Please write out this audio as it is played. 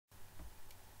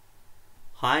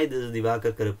Hi, this is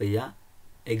Diwakar Karuppiah.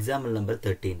 Example number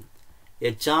 13.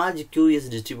 A charge Q is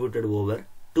distributed over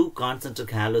two concentric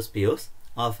halo spheres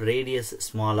of radius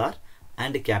small r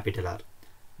and capital R,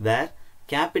 where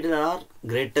capital R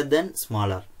greater than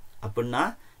small r. அப்படின்னா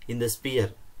இந்த sphere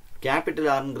capital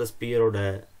R ங்கிற sphere ஓட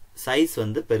size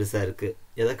வந்து பெருசா இருக்கு.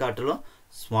 எதை காட்டிலும்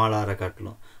small r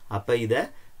காட்டிலும். அப்ப இத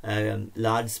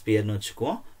large sphere னு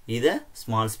வச்சுக்குவோம். இத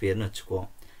small sphere னு வச்சுக்குவோம்.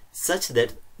 Such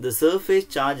that the surface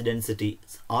charge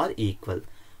densities are equal.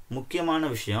 முக்கியமான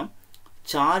விஷயம்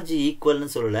charge equal னு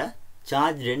சொல்லல,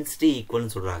 charge density equal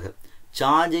னு சொல்றாங்க.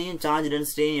 சார்ஜையும் charge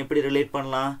densityயும் எப்படி ரிலேட்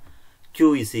பண்ணலாம்? Q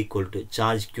is equal to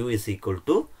charge Q is equal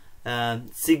to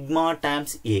sigma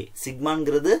times A.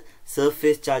 சிக்மாங்கிறது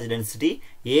surface charge density,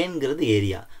 A ங்கிறது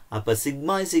area. அப்ப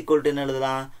sigma is equal to என்ன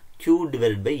எழுதலாம்? Q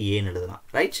divided by A னு எழுதலாம்.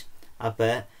 Right?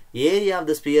 அப்ப area of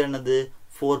the sphere என்னது?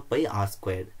 4 pi r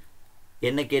squared.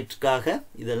 என்ன கேட்டிருக்காக?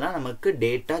 இதெல்லாம் நமக்கு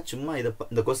டேட்டா சும்மா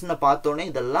இந்த क्वेश्चन பார்த்தோனே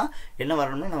இதெல்லாம் என்ன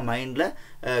வரணும்னா நம்ம மைண்ட்ல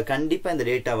கண்டிப்பா இந்த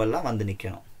டேட்டாவெல்லாம் வந்து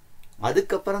நிக்கணும்.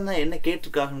 அதுக்கு அப்புறம் தான் என்ன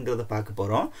கேட்டிருக்காங்கங்கறத பார்க்க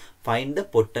போறோம். Find the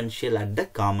potential at the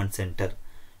common center.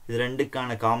 இது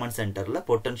ரெண்டுக்கான காமன் சென்டர்ல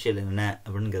பொட்டன்ஷியல் என்ன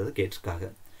அப்படிங்கறது கேட்டிருக்காங்க.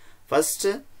 ஃபர்ஸ்ட்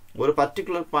ஒரு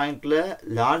பர்టిక్యులர் பாயிண்ட்ல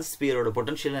லார்ஜ் ஸ்பியரோட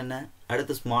பொட்டன்ஷியல் என்ன,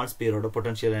 அடுத்து ஸ்மால் ஸ்பியரோட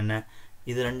பொட்டன்ஷியல் என்ன,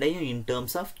 இது ரெண்டையும் in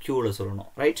terms of Q ல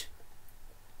சொல்லணும். ரைட்?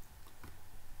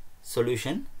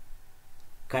 Solution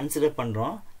consider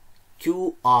பண்றோம்.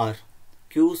 QR,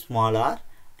 Q small r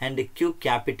and Q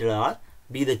capital R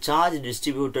be the charge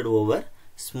distributed over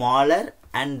smaller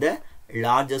and the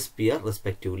larger sphere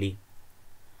respectively.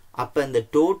 அப்ப இந்த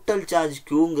total charge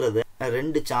Qங்கிறது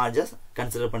ரெண்டு சார்ஜஸ்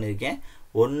கன்சிடர் பண்ணிருக்கேன்.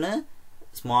 ஒன்னு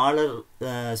ஸ்மாலர்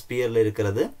ஸ்பியர்ல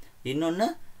இருக்கிறது, இன்னொன்னு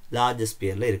லார்ஜ்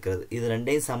ஸ்பியர்ல இருக்கிறது. இது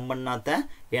ரெண்டையும் சம் பண்ணாதான்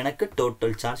எனக்கு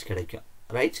total charge கிடைக்கும்.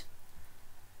 ரைட்?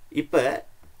 இப்ப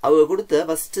அவங்க கொடுத்த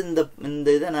ஃபர்ஸ்ட் இந்த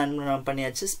இதை நான்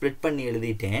பண்ணியாச்சு, ஸ்ப்ளிட் பண்ணி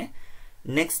எழுதிட்டேன்.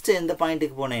 நெக்ஸ்ட் எந்த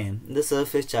பாயிண்ட்டுக்கு போனேன்? இந்த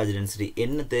சர்ஃபேஸ் சார்ஜ் டென்சிட்டி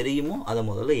என்ன தெரியுமோ அதை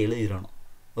முதல்ல எழுதிடணும்.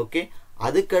 ஓகே,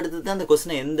 அதுக்கு அடுத்து தான் அந்த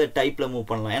क्वेश्चन எந்த டைப்ல மூவ்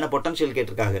பண்ணலாம். ஏன்னா பொட்டன்ஷியல்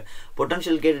கேட்டிருக்காங்க.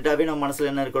 பொட்டன்ஷியல் கேட்டுட்டாவே நம்ம மனசுல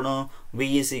என்ன இருக்கணும்?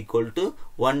 V is equal to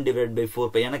 1 divided by 4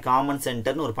 pi. ஏன்னா காமன்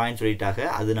சென்டர்னு ஒரு பாயிண்ட் சொல்லிட்டாங்க.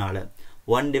 அதனால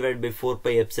 1 divided by 4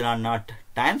 pi epsilon naught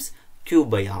times Q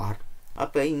by R.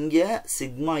 அப்ப இங்க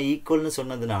சிக்மா ஈக்குவல்னு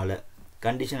சொன்னதுனால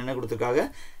கண்டிஷன் என்ன கொடுத்திருக்காங்க?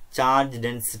 சார்ஜ்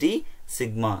டென்சிட்டி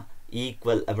சிக்மா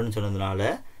ஈக்குவல் அப்படின்னு சொன்னதுனால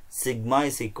sigma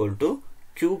is equal to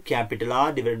Q capital R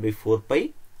divided by 4 pi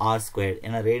R squared.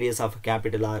 ஏன்னா radius of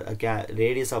capital R,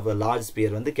 radius of a large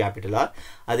sphere வந்து capital R.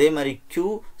 அதே மாதிரி Q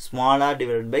small r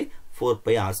divided by 4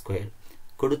 pi R squared.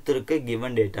 கொடுத்திருக்க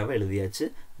given டேட்டாவை எழுதியாச்சு.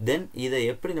 தென் இதை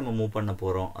எப்படி நம்ம மூவ் பண்ண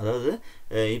போறோம்? அதாவது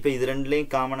இப்போ இது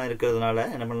ரெண்டுலயும் காமனா இருக்கிறதுனால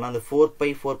என்ன பண்ணலாம்? அந்த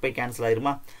 4 pi கேன்சல்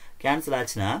ஆயிருமா? கேன்சல்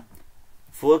ஆச்சுன்னா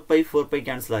 4 pi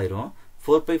கேன்சல் ஆயிரும்.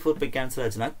 4 pi கேன்சல்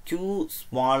ஆச்சுன்னா Q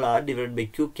small r divided by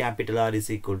Q capital R is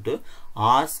equal to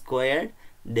R squared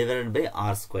divided by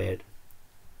R squared.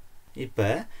 இப்ப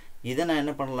இதை நான்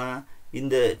என்ன பண்ணலாம்?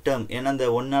 இந்த டேர்ம் ஏன்னா இந்த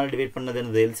 1 ஆல் டிவைட் பண்ணது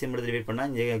என்னது? LCM எடுத்து டிவைட் பண்ணா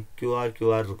இங்க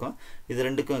QR இருக்கும். இது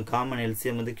ரெண்டுக்கும் காமன்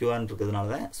LCM வந்து QR இருக்கிறதுனால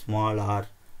தான் small r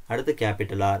அடுத்து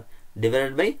capital R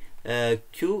divided by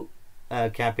Q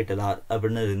capital R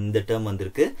அப்படின்னு இந்த டேர்ம்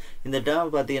வந்திருக்கு. இந்த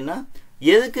டேர்ம் பாத்தீங்கன்னா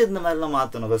எதுக்கு இந்த மாதிரிலாம்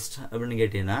மாத்தணும் ஃபர்ஸ்ட் அப்படின்னு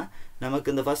கேட்டீங்கன்னா,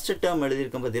 நமக்கு இந்த ஃபர்ஸ்ட் டேர்ம்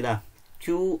எழுதியிருக்கோம் பார்த்தீங்களா?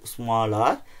 Q small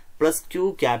r plus Q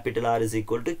capital R is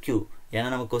equal to Q. ஏன்னா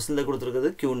நம்ம क्वेश्चनல கொடுத்திருக்கிறது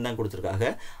Q ன்னு தான் கொடுத்திருக்காங்க.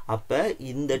 அப்ப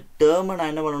இந்த டேர்மை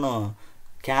நான் என்ன பண்ணணும்?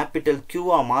 கேபிட்டல் Q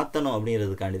ஆ மாத்தணும்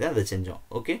அப்படிங்கிறதுக்காண்டி தான் அதை செஞ்சோம்.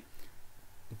 Okay,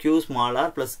 Q small r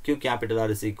plus Q capital R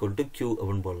is equal to Q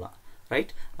அப்படின்னு போடலாம்.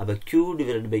 ரைட்? அப்ப Q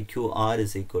divided by QR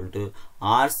is equal to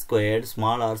R squared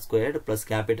small r squared plus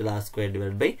capital R squared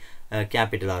divided by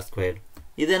capital R squared.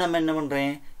 இதை நம்ம என்ன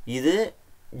பண்றேன்? இது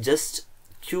just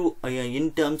Q in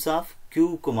terms of Q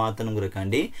க்கு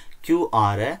மாத்தணுங்கிறதுக்காண்டி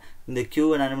QR இந்த Q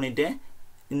நான் என்ன பண்ணிட்டேன்?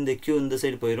 இந்த Q இந்த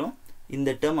சைடு போயிடும், இந்த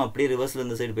டேர்ம் அப்படியே ரிவர்ஸ்ல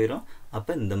இந்த சைடு போயிடும்.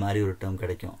 அப்ப இந்த மாதிரி ஒரு டேர்ம்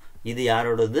கிடைக்கும். இது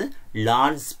யாரோடது?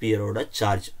 Large ஸ்பியரோட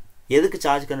charge. எதுக்கு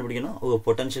சார்ஜ் கண்டுபிடிக்கணும்? ஒரு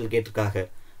பொட்டன்ஷியல் கேட்டிருக்காங்க.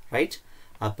 ரைட்?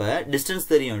 அப்ப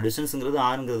டிஸ்டன்ஸ் தெரியும். டிஸ்டன்ஸ்ங்கிறது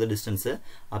ஆர்ங்கிறது டிஸ்டன்ஸ்.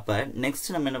 அப்ப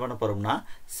நெக்ஸ்ட் நம்ம என்ன பண்ண போறோம்னா,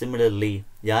 சிமிலர்லி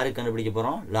யாருக்கு கண்டுபிடிக்க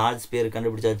போறோம்? லார்ஜ் ஸ்பியர்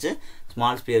கண்டுபிடிச்சாச்சு,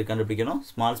 ஸ்மால் ஸ்பியர் கண்டுபிடிக்கணும்.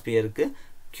 Small ஸ்பியருக்கு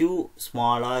Q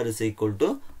small r is equal to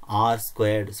R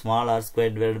squared small r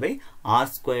squared divided by R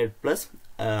squared plus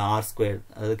R squared,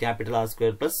 அதாவது capital R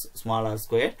squared plus small r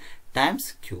squared times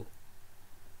Q.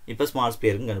 இப்போ small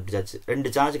ஸ்பியருக்கு கண்டுபிடிச்சாச்சு.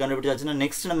 ரெண்டு charge கண்டுபிடிச்சாச்சுன்னா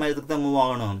next நம்ம எதுக்கு தான் move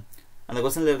ஆகணும்? அந்த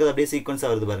क्वेश्चनல இருக்கிறது அப்படியே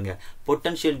சீக்வென்ஸா வருது பாருங்க.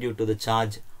 Potential due to the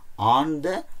charge on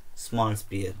the small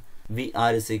sphere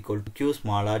VR is equal to Q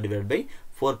small r divided by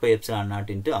 4 pi epsilon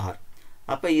naught into R.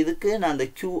 அப்ப இதுக்கு நான் அந்த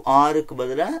QR க்கு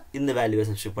பதிலா இந்த வேல்யூவை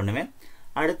சப்ஸ்டிட்யூட் பண்ணுவேன்.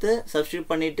 அடுத்து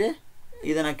சப்ஸ்டிட்யூட் பண்ணிட்டு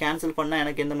இதை நான் கேன்சல் பண்ணால்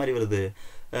எனக்கு எந்த மாதிரி வருது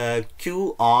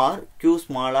QR Q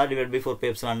small r divided by 4 pi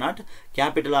epsilon naught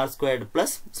capital R squared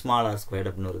plus small r squared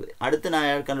அப்படின்னு வருது. அடுத்து நான்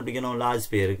யார் கண்டுபிடிக்கணும் லார்ஜ்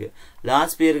ஸ்பியருக்கு.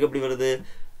 லார்ஜ் ஸ்பியருக்கு எப்படி வருது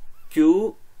Q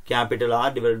capital R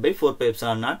divided by 4 pi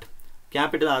epsilon naught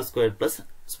capital R squared plus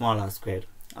small r squared.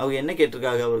 அவங்க என்ன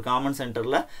கேட்டிருக்காங்க ஒரு காமன்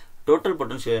சென்டரில் டோட்டல்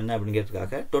பொட்டன்ஷியல் என்ன அப்படின்னு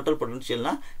கேட்டிருக்காங்க. Total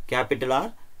பொட்டன்ஷியல்னா capital R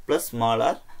plus small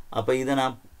R. அப்போ இதை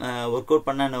நான் ஒர்க் அவுட்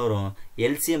பண்ணால் என்ன வரும்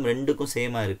LCM ரெண்டுக்கும்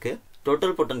சேமாக இருக்குது.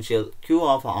 Total potential Q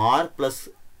of R plus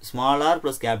small R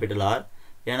plus capital R,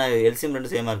 ஏன்னா LCM ரெண்டு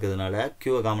சேமாக இருக்கிறதுனால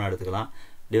Qவை காமனாக எடுத்துக்கலாம்.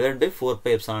 Divide by 4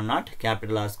 pi epsilon naught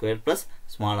capital R squared plus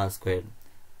small r squared.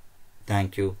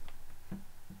 Thank you.